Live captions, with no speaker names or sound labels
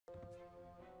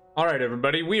All right,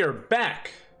 everybody, we are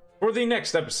back for the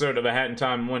next episode of a Hat in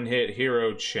Time One Hit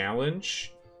Hero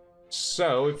Challenge.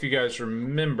 So, if you guys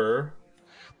remember,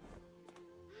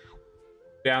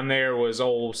 down there was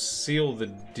old Seal the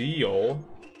Deal.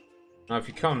 Now, if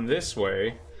you come this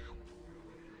way,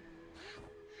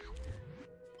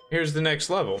 here's the next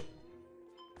level.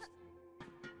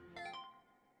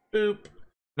 Boop.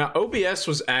 Now, OBS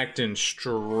was acting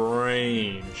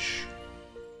strange.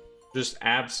 Just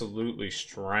absolutely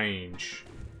strange.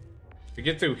 To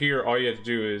get through here, all you have to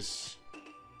do is...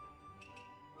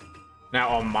 Now,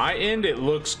 on my end, it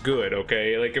looks good,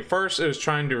 okay? Like, at first, it was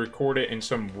trying to record it in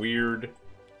some weird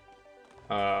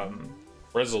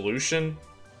resolution.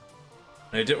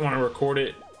 And I didn't want to record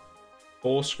it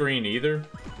full screen either.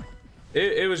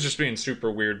 It was just being super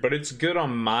weird, but it's good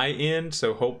on my end,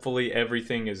 so hopefully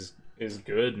everything is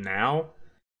good now.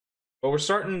 But we're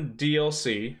starting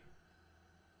DLC.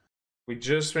 We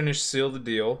just finished Seal the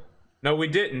Deal. No, we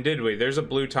didn't, did we? There's a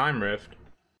blue time rift.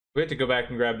 We have to go back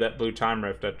and grab that blue time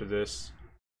rift after this.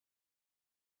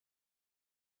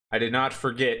 I did not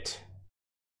forget.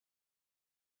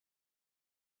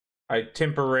 I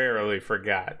temporarily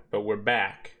forgot, but we're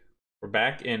back. We're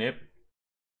back in it.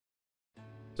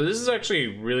 So this is actually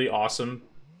a really awesome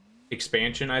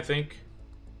expansion, I think.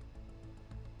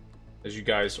 As you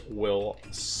guys will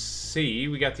see,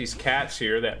 we got these cats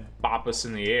here that bop us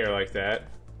in the air like that.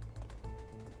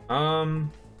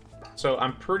 So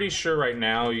I'm pretty sure right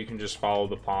now you can just follow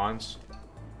the pawns.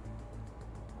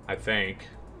 I think.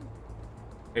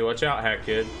 Hey, watch out, Hat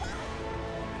Kid.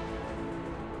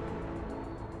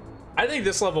 I think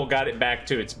this level got it back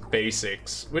to its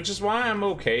basics, which is why I'm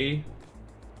okay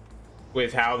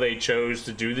with how they chose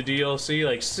to do the DLC.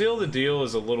 Like, Seal the Deal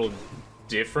is a little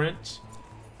different,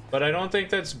 but I don't think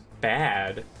that's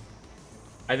bad.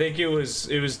 I think it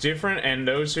was different, and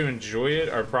those who enjoy it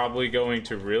are probably going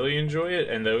to really enjoy it,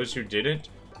 and those who didn't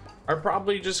are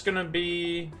probably just gonna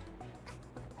be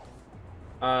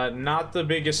not the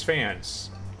biggest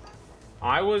fans.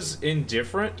 I was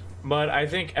indifferent, but I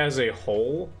think as a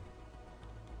whole...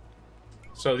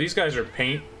 So these guys are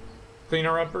paint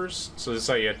cleaner-uppers, so this is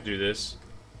how you have to do this.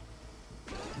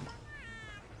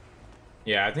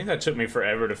 Yeah, I think that took me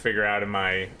forever to figure out in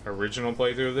my original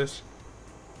playthrough of this.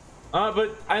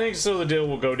 But I think Seal the Deal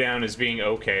will go down as being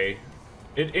okay.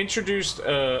 It introduced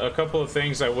a couple of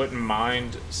things I wouldn't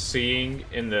mind seeing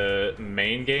in the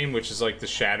main game, which is like the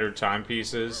shattered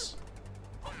timepieces.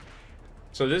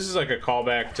 So this is like a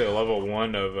callback to level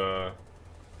 1 of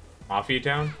Mafia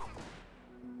Town.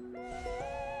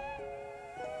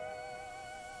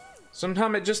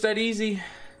 Sometimes it's just that easy,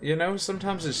 you know?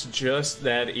 Sometimes it's just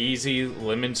that easy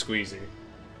lemon squeezy.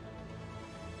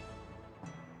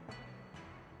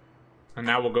 And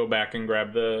now we'll go back and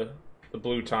grab the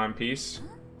blue timepiece.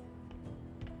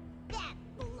 That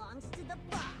belongs to the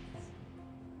boss.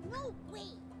 No way.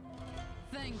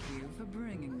 Thank you for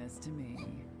bringing this to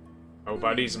me.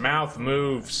 Nobody's mouth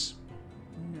moves.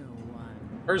 No one.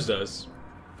 Hers does.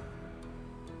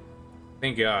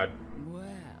 Thank God. Well,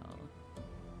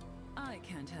 I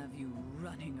can't have you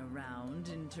running around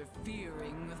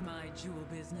interfering with my jewel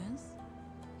business.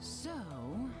 So,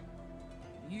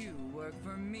 you work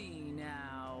for me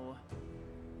now.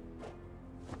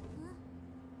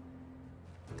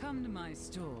 Come to my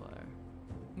store.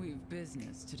 We've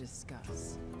business to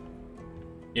discuss.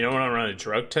 You know, when I run a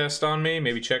drug test on me,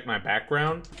 maybe check my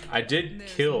background. I did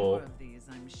There's kill more of these,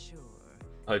 I'm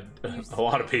sure. a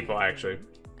lot of people, actually.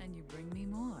 And you bring me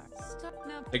more. Stop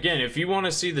now. Again, if you want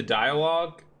to see the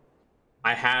dialogue,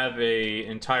 I have a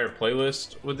entire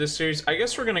playlist with this series. I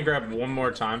guess we're gonna grab one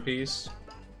more timepiece.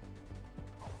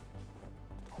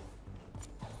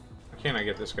 Can I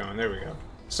get this going? There we go.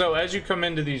 So as you come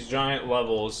into these giant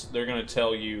levels, they're gonna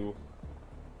tell you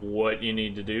what you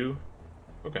need to do.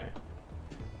 Okay.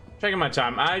 Checking my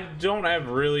time. I don't have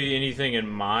really anything in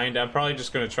mind. I'm probably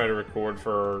just gonna try to record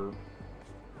for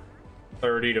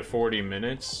 30 to 40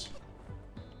 minutes.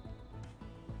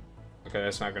 Okay,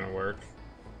 that's not gonna work.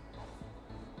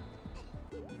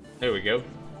 There we go.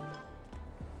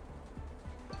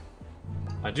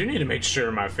 I do need to make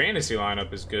sure my fantasy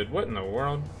lineup is good. What in the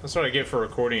world? That's what I get for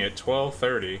recording at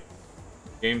 12:30.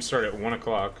 Games start at 1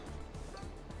 o'clock.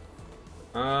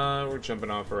 We're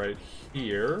jumping off right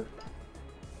here.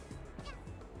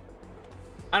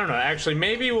 I don't know. Actually,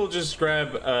 maybe we'll just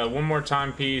grab one more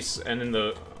timepiece and then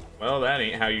the... Well, that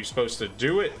ain't how you're supposed to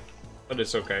do it, but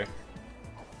it's okay.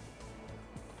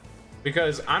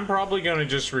 Because I'm probably going to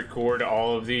just record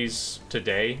all of these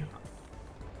today.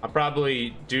 I'll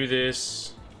probably do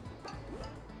this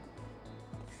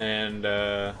and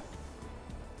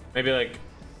maybe like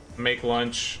make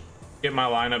lunch get my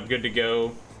lineup good to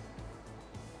go,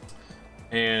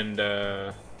 and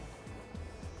then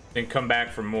come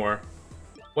back for more.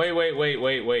 Wait.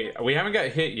 We haven't got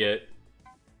hit yet,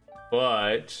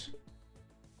 but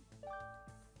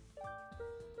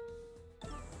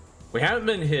we haven't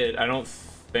been hit. I don't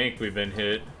think we've been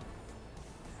hit,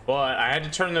 but I had to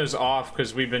turn those off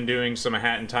because we've been doing some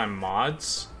Hat in Time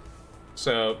mods.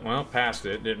 So, well, passed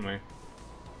it, didn't we?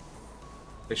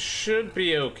 It should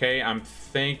be okay. I'm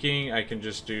thinking I can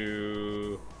just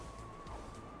do...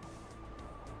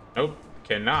 Nope,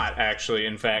 cannot actually,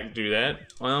 in fact, do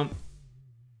that. Well,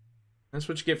 that's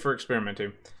what you get for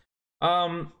experimenting.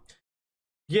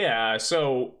 Yeah,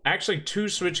 so actually 2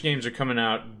 Switch games are coming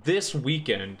out this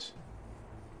weekend.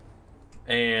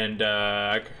 And,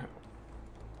 oh,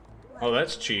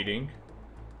 that's cheating.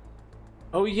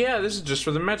 Oh yeah, this is just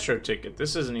for the Metro ticket.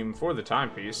 This isn't even for the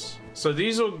timepiece. So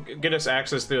these will get us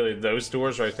access to those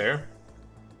doors right there.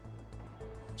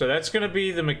 So that's gonna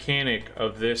be the mechanic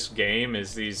of this game,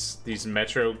 is these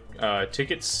Metro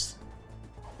tickets.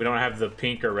 We don't have the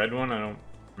pink or red one. I don't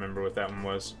remember what that one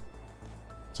was.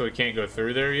 So we can't go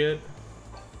through there yet.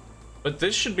 But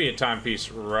this should be a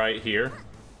timepiece right here.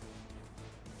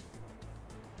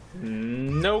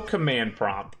 No command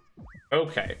prompt.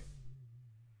 Okay.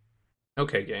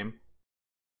 Okay, game.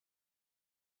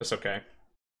 That's okay.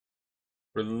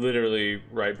 We're literally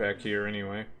right back here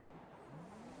anyway.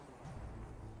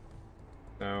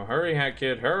 So, hurry, Hat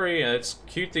Kid, hurry! It's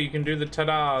cute that you can do the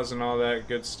ta-das and all that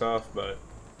good stuff, but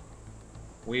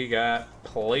we got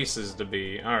places to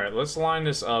be. Alright, let's line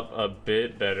this up a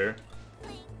bit better.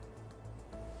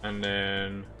 And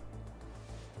then...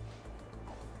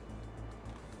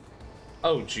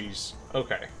 Oh, jeez.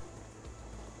 Okay.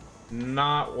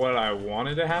 Not what I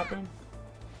wanted to happen.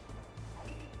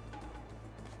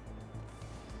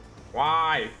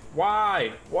 Why?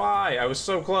 Why? Why? I was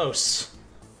so close.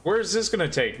 Where is this gonna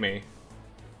take me?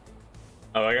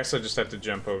 Oh, I guess I just have to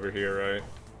jump over here, right?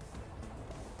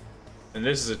 And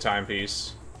this is a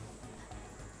timepiece.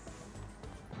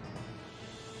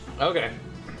 Okay.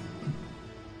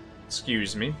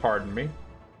 Excuse me, pardon me.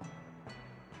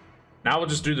 Now we'll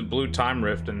just do the blue time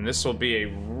rift, and this will be a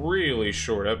really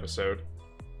short episode.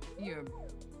 You're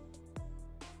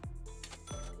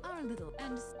our little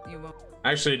and you won't.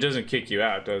 Actually, it doesn't kick you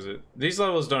out, does it? These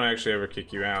levels don't actually ever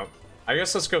kick you out. I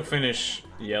guess let's go finish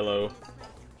yellow.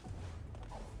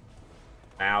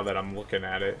 Now that I'm looking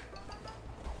at it.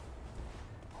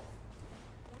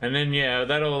 And then, yeah,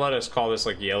 that'll let us call this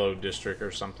like Yellow District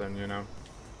or something, you know?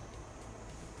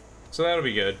 So that'll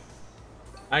be good.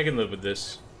 I can live with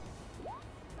this.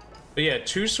 But yeah,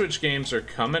 2 Switch games are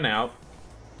coming out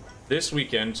this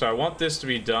weekend, so I want this to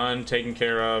be done, taken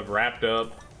care of, wrapped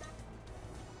up.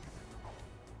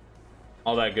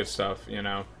 All that good stuff, you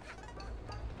know.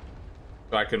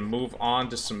 So I can move on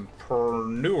to some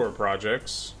newer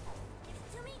projects.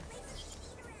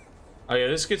 Oh yeah,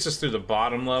 this gets us through the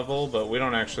bottom level, but we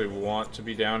don't actually want to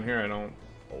be down here. I don't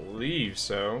believe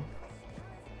so.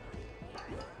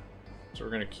 So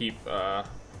we're gonna keep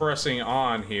pressing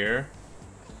on here.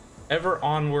 Ever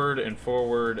onward and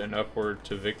forward and upward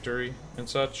to victory and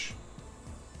such.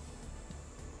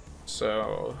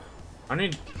 So,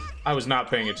 I was not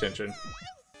paying attention.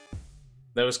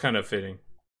 That was kind of fitting.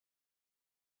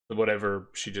 Whatever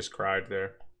she just cried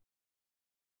there.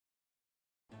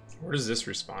 Where does this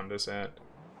respond us at?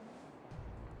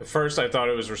 At first I thought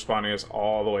it was responding us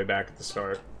all the way back at the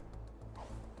start.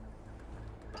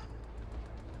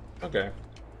 Okay.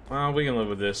 Well, we can live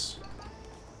with this.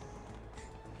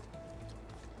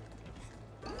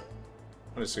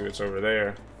 Let's see what's over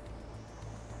there.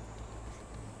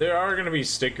 There are going to be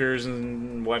stickers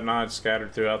and whatnot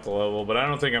scattered throughout the level, but I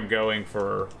don't think I'm going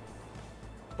for...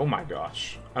 Oh my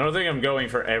gosh. I don't think I'm going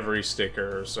for every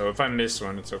sticker, so if I miss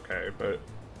one, it's okay, but...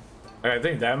 I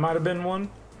think that might have been one.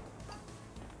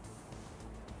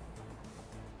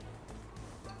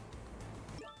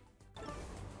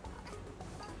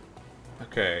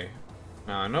 Okay.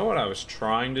 Now, I know what I was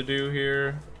trying to do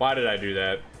here. Why did I do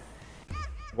that?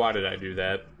 Why did I do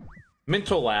that?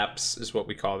 Mental lapse is what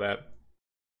we call that.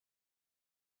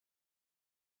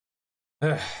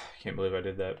 Can't believe I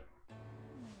did that.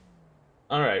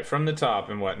 Alright, from the top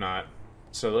and whatnot.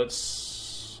 So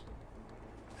let's...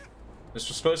 This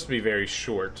was supposed to be very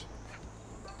short.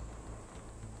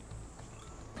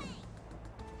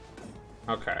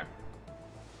 Okay.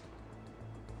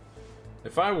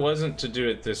 If I wasn't to do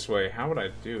it this way, how would I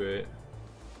do it?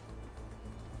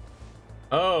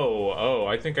 Oh,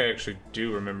 I think I actually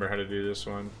do remember how to do this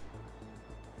one.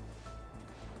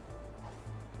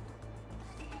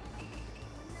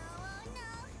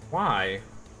 Why?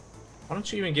 Why don't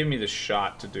you even give me the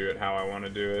shot to do it how I want to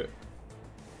do it?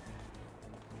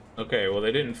 Okay, well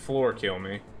they didn't floor kill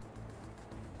me.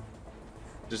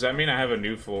 Does that mean I have a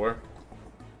new floor?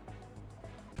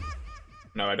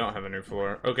 No, I don't have a new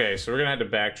floor. Okay, so we're gonna have to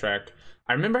backtrack.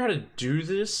 I remember how to do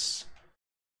this,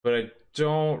 but I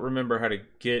don't remember how to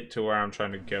get to where I'm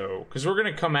trying to go. Because we're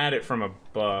gonna come at it from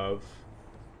above.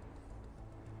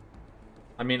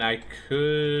 I mean, I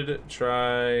could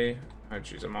try... Oh,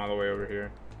 jeez, I'm all the way over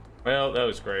here. Well, that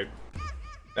was great.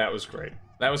 That was great.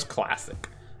 That was classic.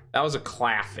 That was a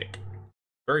classic.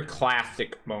 Very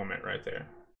classic moment right there.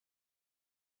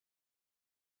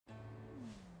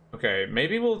 Okay,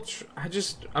 maybe we'll...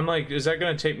 I'm like, is that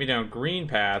going to take me down green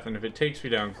path? And if it takes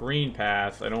me down green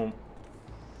path, I don't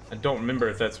remember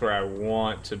if that's where I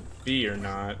want to be or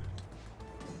not.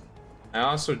 I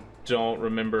also don't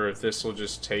remember if this will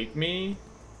just take me.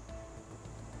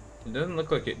 It doesn't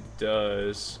look like it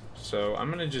does. So I'm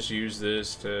going to just use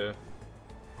this to...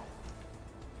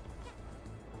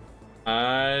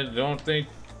 I don't think...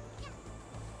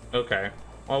 Okay.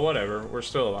 Well, whatever. We're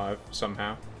still alive,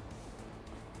 somehow.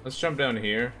 Let's jump down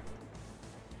here.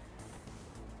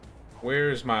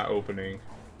 Where's my opening?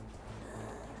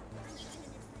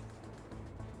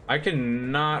 I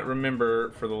cannot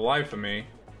remember for the life of me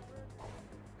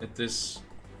if this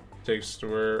takes to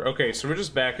where... Okay, so we're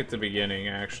just back at the beginning,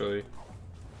 actually.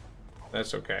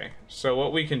 That's okay. So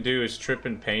what we can do is trip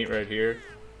and paint right here.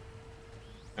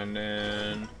 And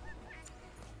then...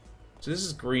 So this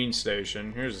is Green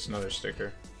Station. Here's another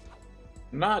sticker.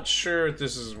 Not sure if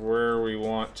this is where we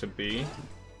want to be.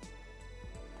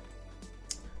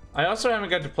 I also haven't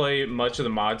got to play much of the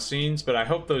mod scenes, but I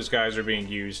hope those guys are being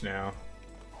used now.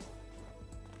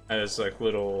 As like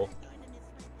little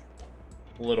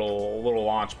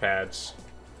launch pads.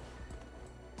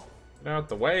 Get out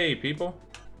the way, people.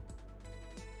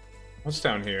 What's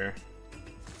down here?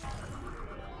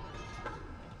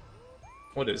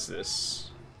 What is this?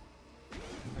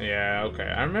 Yeah, okay.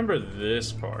 I remember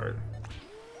this part.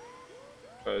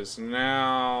 Because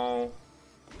now...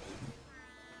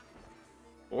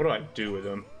 What do I do with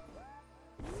them?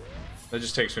 That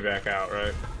just takes me back out,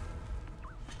 right?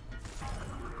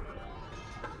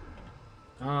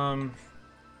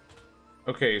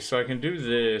 Okay, so I can do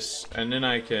this, and then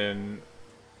I can...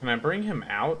 Can I bring him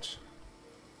out?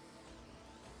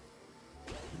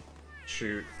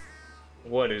 Shoot.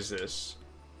 What is this?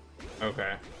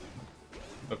 Okay.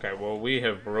 Okay, well, we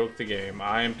have broke the game.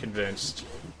 I am convinced.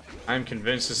 I'm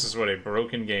convinced this is what a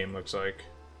broken game looks like.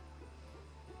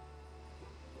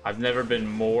 I've never been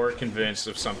more convinced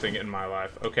of something in my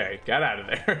life. Okay, get out of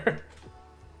there.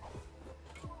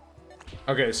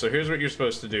 Okay, so here's what you're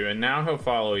supposed to do, and now he'll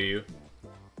follow you.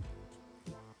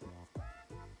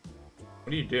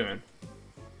 What are you doing?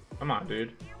 Come on,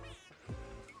 dude.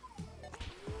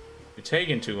 You're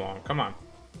taking too long. Come on.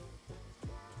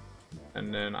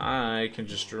 And then I can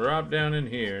just drop down in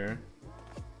here.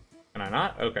 Can I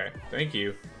not? Okay, thank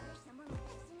you.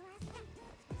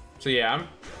 So yeah, I'm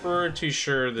pretty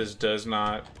sure this does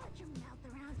not...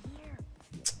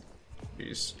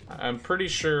 Jeez. I'm pretty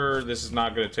sure this is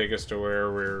not going to take us to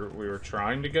where we were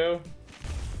trying to go.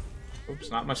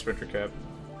 Oops, not my sprinter cap.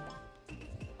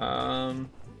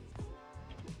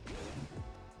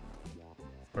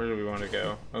 Where do we want to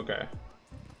go? Okay.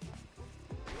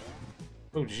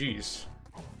 Oh, jeez.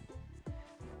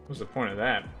 What's the point of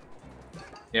that?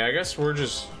 Yeah, I guess we're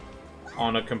just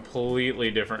on a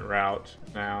completely different route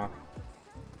now.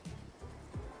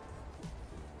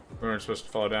 We weren't supposed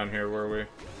to fall down here, were we?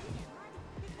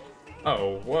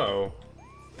 Oh, whoa.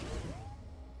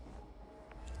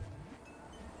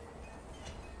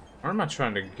 Where am I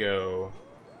trying to go?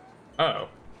 Oh.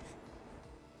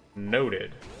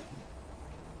 Noted.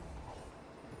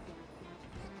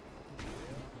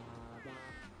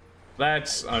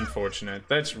 That's unfortunate.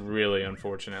 That's really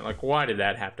unfortunate. Like, why did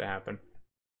that have to happen?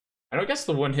 I don't guess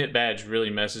the one-hit badge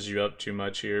really messes you up too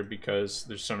much here because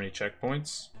there's so many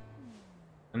checkpoints.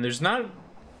 And there's not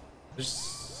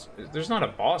a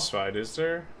boss fight, is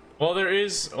there? Well, there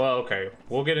is. Well, okay.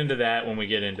 We'll get into that when we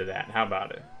get into that. How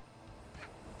about it?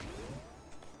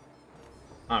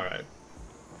 Alright.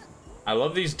 I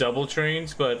love these double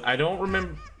trains, but I don't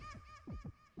remember...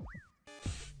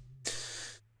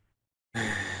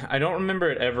 I don't remember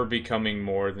it ever becoming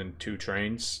more than 2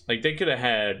 trains. Like, they could have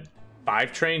had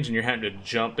 5 trains and you're having to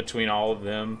jump between all of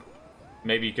them.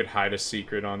 Maybe you could hide a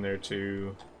secret on there,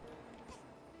 too.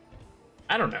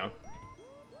 I don't know.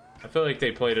 I feel like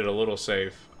they played it a little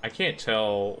safe. I can't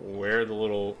tell where the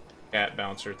little cat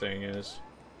bouncer thing is.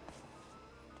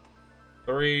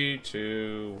 3,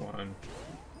 2, 1.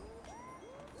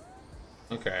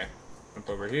 Okay. Jump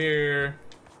over here.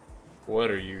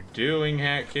 What are you doing,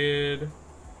 Hat Kid?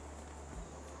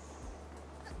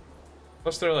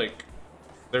 Plus,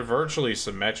 they're virtually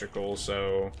symmetrical,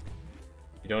 so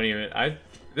you don't even.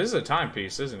 This is a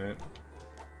timepiece, isn't it?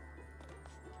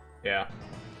 Yeah,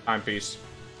 timepiece.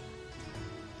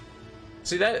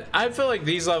 See that? I feel like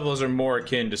these levels are more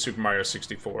akin to Super Mario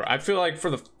 64. I feel like for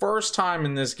the first time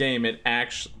in this game, it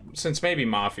actually, since maybe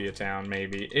Mafia Town,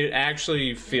 maybe, it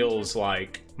actually feels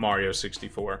like Mario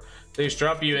 64. They just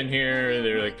drop you in here,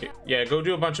 they're like, yeah, go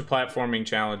do a bunch of platforming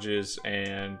challenges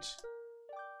and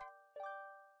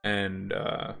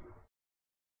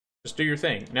just do your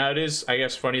thing. Now, it is, I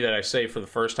guess, funny that I say for the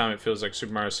first time it feels like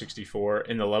Super Mario 64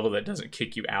 in the level that doesn't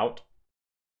kick you out.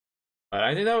 But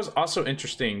I think that was also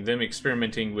interesting, them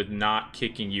experimenting with not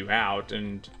kicking you out,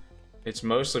 and it's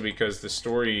mostly because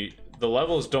the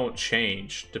levels don't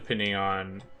change depending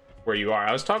on where you are.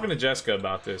 I was talking to Jessica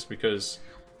about this because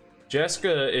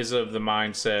Jessica is of the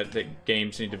mindset that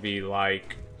games need to be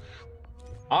like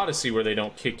Odyssey where they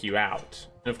don't kick you out.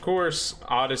 And of course,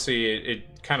 Odyssey,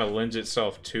 it kind of lends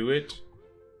itself to it.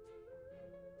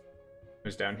 It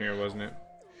was down here, wasn't it?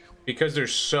 Because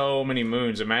there's so many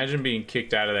moons. Imagine being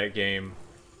kicked out of that game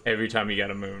every time you got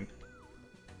a moon.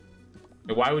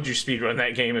 Why would you speedrun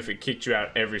that game if it kicked you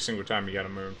out every single time you got a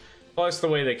moon? Plus the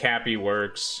way that Cappy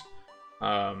works.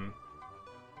 Plus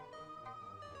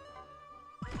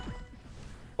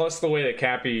the way that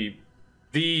Cappy,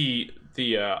 the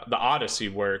Odyssey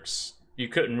works. You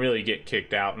couldn't really get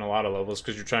kicked out in a lot of levels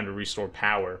because you're trying to restore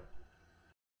power.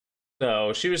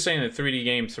 So she was saying that 3D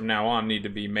games from now on need to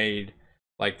be made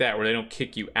like that, where they don't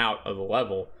kick you out of the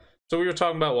level. So we were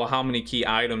talking about, well, how many key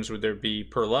items would there be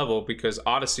per level? Because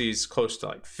Odyssey's close to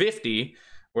like 50,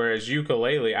 whereas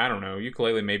Yooka-Laylee, I don't know,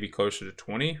 Yooka-Laylee may be closer to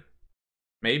 20,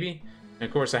 maybe. And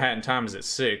of course, A Hat in Time is at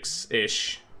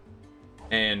 6-ish.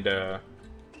 And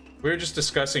we were just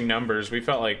discussing numbers. We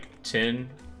felt like 10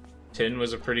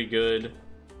 was a pretty good,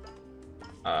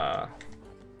 I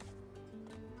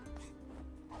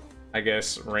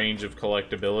guess, range of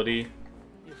collectability.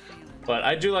 But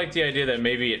I do like the idea that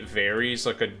maybe it varies.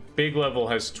 Like a big level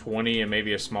has 20 and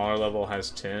maybe a smaller level has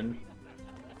 10.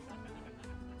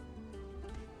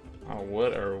 Oh,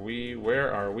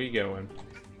 where are we going?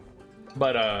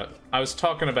 But I was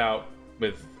talking about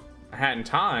with Hat in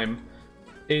Time,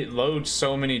 it loads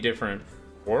so many different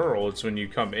worlds when you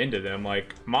come into them.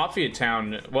 Like Mafia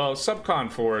Town, well,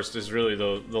 Subcon Forest is really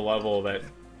the level that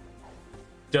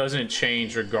doesn't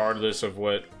change regardless of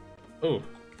what,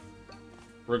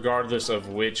 regardless of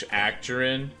which act you're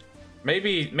in.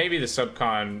 Maybe the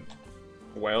Subcon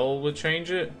well would change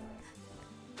it.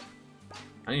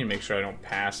 I need to make sure I don't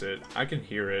pass it. I can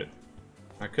hear it.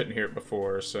 I couldn't hear it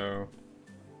before, so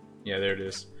yeah, there it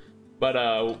is. But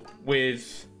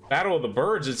with Battle of the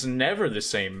Birds, it's never the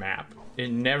same map.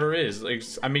 It never is. Like,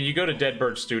 I mean, you go to Dead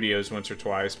Bird Studios once or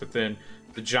twice, but then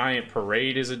the Giant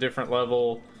Parade is a different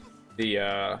level.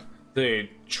 The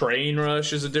Train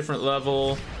Rush is a different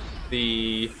level.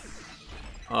 The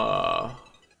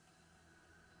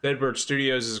Dead Bird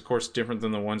Studios is, of course, different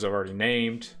than the ones I've already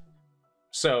named.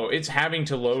 So it's having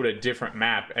to load a different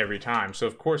map every time. So,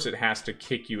 of course, it has to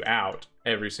kick you out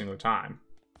every single time.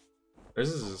 This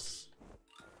is...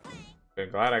 I'm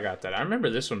glad I got that. I remember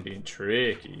this one being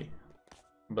tricky.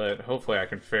 But hopefully I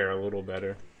can fare a little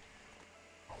better.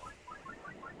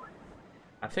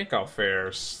 I think I'll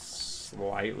fare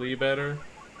slightly better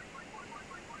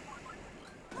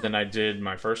than I did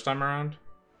my first time around.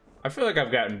 I feel like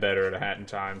I've gotten better at A Hat in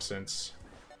Time since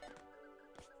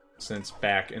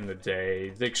back in the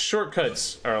day. The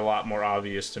shortcuts are a lot more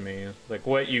obvious to me, like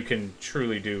what you can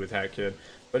truly do with Hat Kid.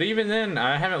 But even then,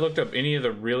 I haven't looked up any of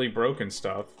the really broken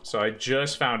stuff, so I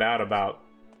just found out about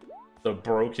the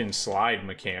broken slide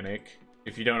mechanic.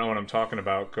 If you don't know what I'm talking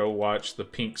about, go watch the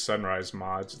Pink Sunrise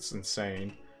mods. It's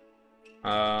insane.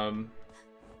 Okay.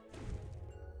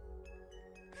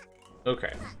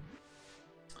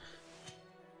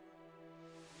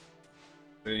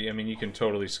 I mean, you can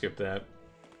totally skip that.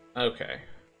 Okay.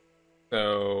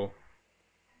 So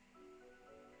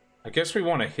I guess we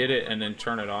want to hit it and then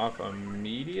turn it off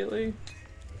immediately?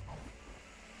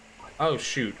 Oh,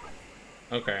 shoot.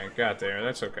 Okay, got there.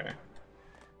 That's okay.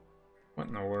 What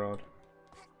in the world?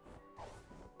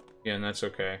 Yeah, and that's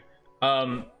okay.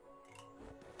 So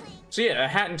yeah, A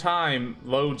Hat in Time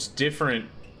loads different,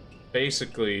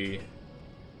 basically... Is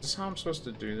this how I'm supposed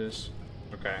to do this?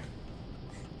 Okay.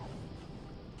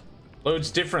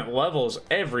 Loads different levels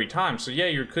every time. So yeah,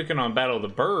 you're clicking on Battle of the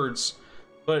Birds,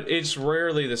 but it's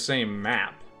rarely the same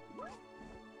map.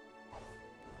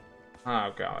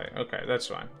 Oh, golly. Okay, that's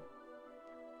fine.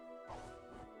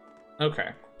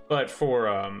 Okay. But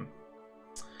for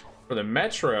the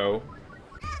Metro,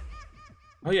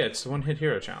 oh yeah, it's the one hit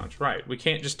hero challenge, right? We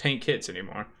can't just tank hits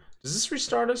anymore. Does this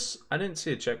restart us? I didn't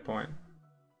see a checkpoint.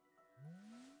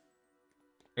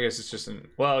 I guess it's just an,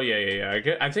 well, yeah.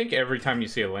 I think every time you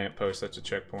see a lamppost, that's a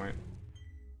checkpoint.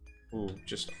 Ooh,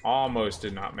 just almost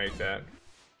did not make that.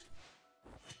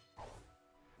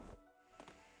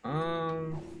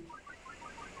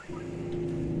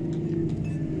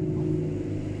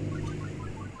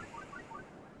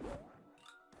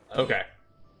 Okay.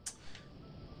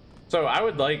 So I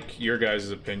would like your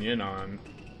guys' opinion on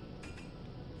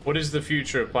what is the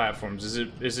future of platforms.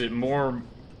 Is it more,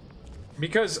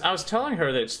 because I was telling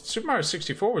her that Super Mario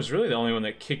 64 was really the only one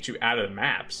that kicked you out of the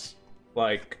maps.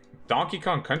 Like Donkey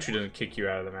Kong Country doesn't kick you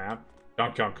out of the map.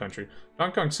 Donkey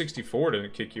Kong 64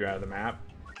 doesn't kick you out of the map.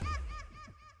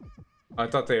 I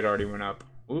thought they had already went up.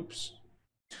 Oops.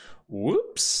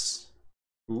 Whoops.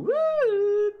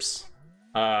 Whoops.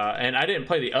 And I didn't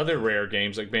play the other rare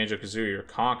games like Banjo-Kazooie or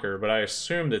Conker, but I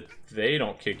assume that they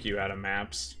don't kick you out of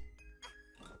maps.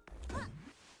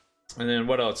 And then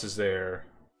what else is there?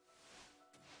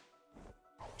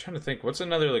 I'm trying to think, what's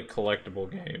another like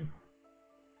collectible game?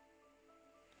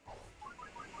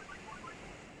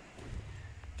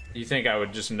 You think I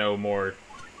would just know more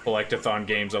collectathon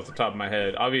games off the top of my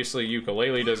head? Obviously,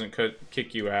 Yooka-Laylee doesn't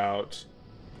kick you out.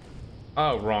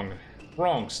 Oh,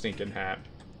 wrong stinking hat.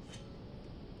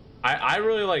 I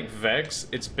really like Vex.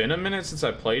 It's been a minute since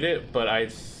I played it, but I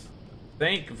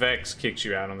think Vex kicks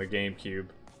you out on the GameCube.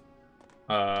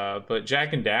 But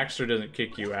Jak and Daxter doesn't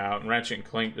kick you out, and Ratchet and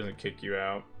Clank doesn't kick you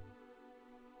out.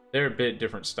 They're a bit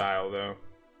different style, though.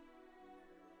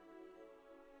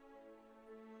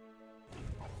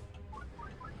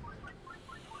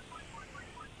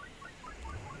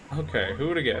 Okay, who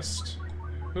would have guessed?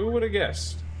 Who would have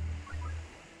guessed?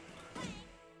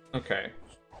 Okay.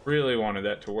 Really wanted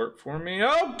that to work for me.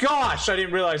 Oh gosh, I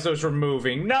didn't realize those were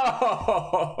moving.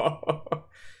 No!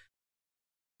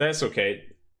 That's okay.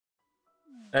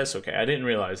 That's okay. I didn't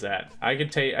realize that. I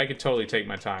could totally take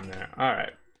my time there.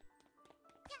 Alright.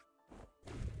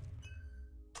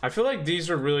 I feel like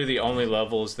these are really the only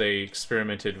levels they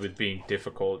experimented with being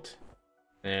difficult.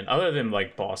 And other than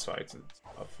like boss fights and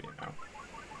stuff, you know.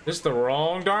 This is the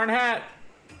wrong darn hat!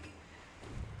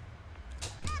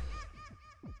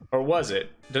 Or was it?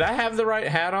 Did I have the right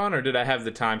hat on, or did I have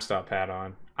the time stop hat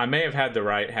on? I may have had the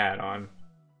right hat on.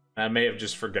 I may have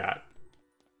just forgot.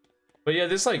 But yeah,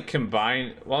 this like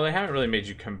combined, well, they haven't really made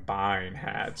you combine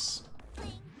hats. I'm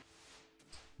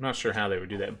not sure how they would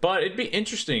do that, but it'd be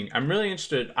interesting. I'm really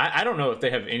interested. I don't know if they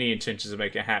have any intentions of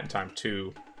making Hat in Time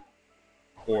 2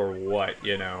 or what,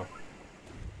 you know.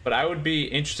 But I would be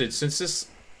interested, since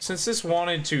this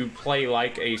wanted to play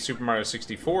like a Super Mario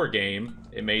 64 game,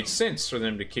 it made sense for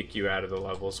them to kick you out of the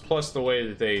levels. Plus the way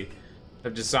that they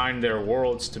have designed their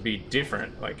worlds to be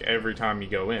different, like every time you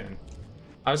go in.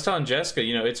 I was telling Jessica,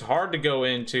 you know, it's hard to go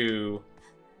into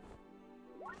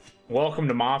Welcome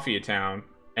to Mafia Town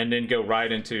and then go right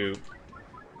into...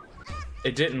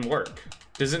 It didn't work.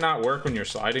 Does it not work when you're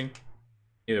sliding?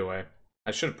 Either way.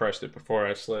 I should have pressed it before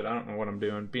I slid. I don't know what I'm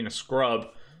doing. Being a scrub.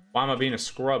 Why am I being a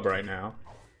scrub right now?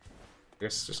 I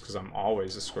guess just because I'm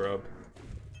always a scrub.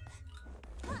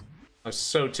 I was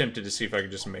so tempted to see if I could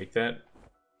just make that.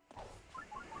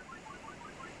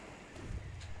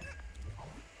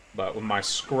 But with my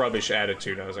scrubbish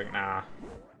attitude, I was like, nah.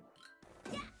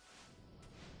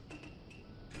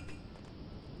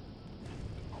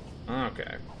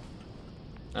 Okay.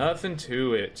 Nothing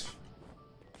to it.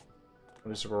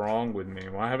 What is wrong with me?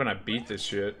 Why haven't I beat this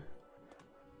shit?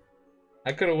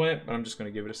 I could have went, but I'm just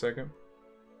gonna give it a second.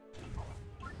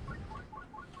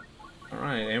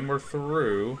 Alright, and we're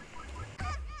through.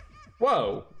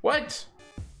 Whoa! What?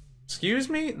 Excuse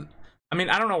me? I mean,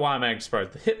 I don't know why I'm acting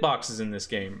surprised. The hitboxes in this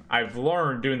game, I've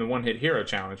learned doing the one-hit hero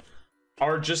challenge,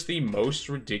 are just the most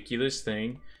ridiculous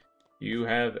thing you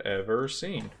have ever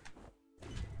seen.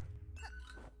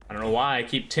 I don't know why I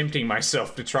keep tempting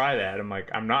myself to try that. I'm like,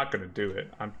 I'm not gonna do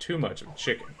it. I'm too much of a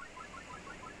chicken.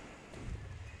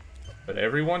 But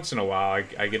every once in a while,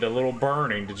 I get a little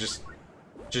burning to just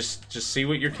see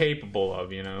what you're capable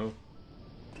of, you know?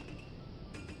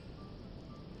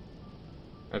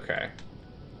 Okay.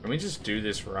 Can we just do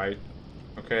this right?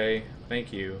 Okay,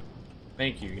 thank you.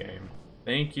 Thank you, game.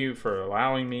 Thank you for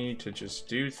allowing me to just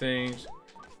do things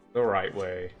the right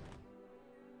way.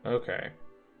 Okay.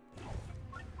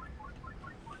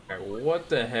 Okay, what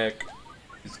the heck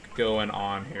is going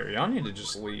on here? Y'all need to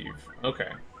just leave.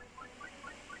 Okay.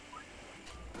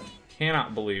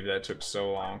 Cannot believe that took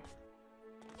so long.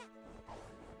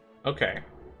 Okay.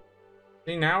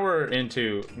 See, now we're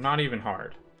into not even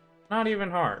hard. Not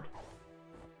even hard.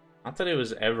 Not that it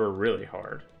was ever really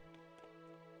hard.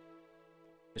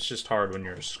 It's just hard when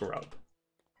you're a scrub.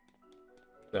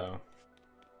 So,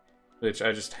 which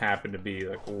I just happen to be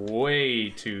like way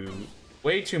too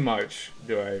much.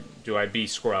 Do I be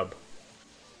scrub?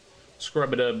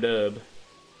 Scrub a dub dub.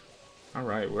 All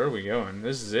right, where are we going?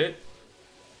 This is it.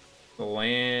 The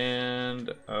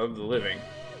land of the living.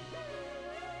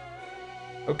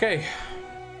 Okay.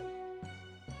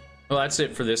 Well, that's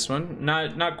it for this one.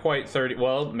 Not quite 30.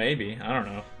 Well, maybe. I don't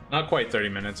know. Not quite 30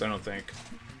 minutes, I don't think.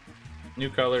 New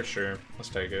color, sure. Let's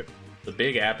take it. The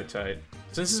big appetite.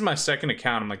 Since this is my second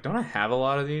account, I'm like, don't I have a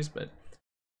lot of these? But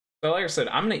so like I said,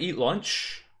 I'm gonna eat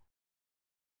lunch,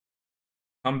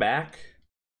 come back,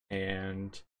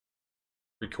 and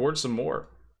record some more.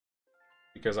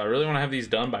 Because I really want to have these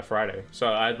done by Friday.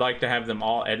 So I'd like to have them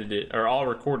all edited, or all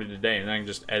recorded today, and then I can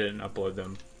just edit and upload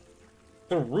them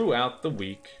throughout the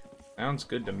week. Sounds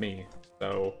good to me.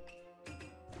 So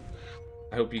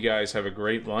I hope you guys have a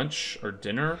great lunch or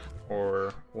dinner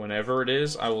or whenever it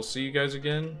is. I will see you guys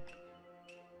again.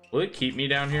 Will it keep me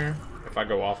down here if I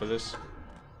go off of this?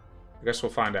 I guess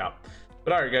we'll find out.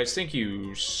 But alright guys, thank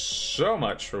you so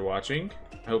much for watching.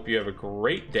 I hope you have a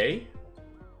great day.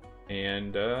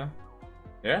 And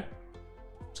yeah,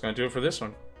 that's gonna do it for this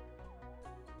one.